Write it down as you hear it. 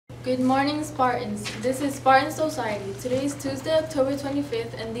Good morning, Spartans. This is Spartan Society. Today is Tuesday, October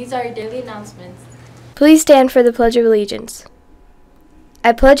 25th, and these are your daily announcements. Please stand for the Pledge of Allegiance.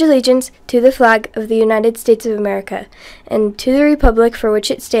 I pledge allegiance to the flag of the United States of America and to the republic for which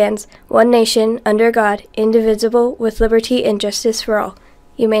it stands, one nation, under God, indivisible, with liberty and justice for all.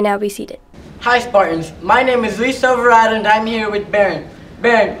 You may now be seated. Hi, Spartans. My name is Luis Silverado, and I'm here with Baron.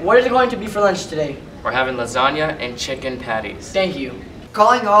 Baron, what is it going to be for lunch today? We're having lasagna and chicken patties. Thank you.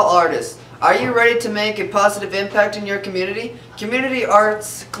 Calling all artists. Are you ready to make a positive impact in your community? Community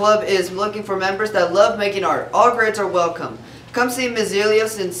Arts Club is looking for members that love making art. All grades are welcome. Come see Ms.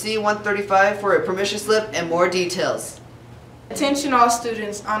 Elias in C-135 for a permission slip and more details. Attention all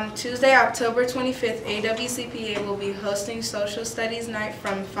students, on Tuesday, October 25th, AWCPA will be hosting Social Studies Night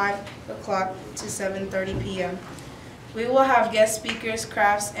from 5 o'clock to 7:30 p.m. We will have guest speakers,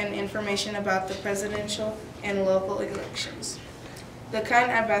 crafts, and information about the presidential and local elections. The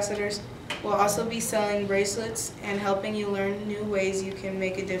kind ambassadors will also be selling bracelets and helping you learn new ways you can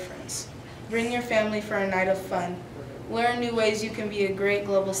make a difference. Bring your family for a night of fun. Learn new ways you can be a great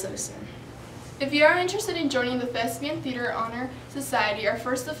global citizen. If you are interested in joining the Thespian Theater Honor Society, our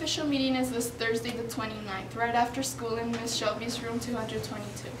first official meeting is this Thursday the 29th, right after school in Miss Shelby's room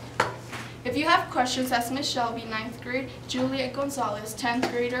 222. If you have questions, ask Miss Shelby, 9th grade, Juliet Gonzalez, 10th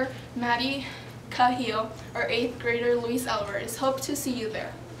grader, Maddie Cahill, or 8th grader, Luis Alvarez. Hope to see you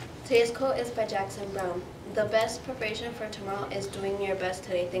there. Today's quote is by Jackson Brown. The best preparation for tomorrow is doing your best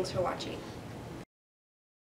today. Thanks for watching.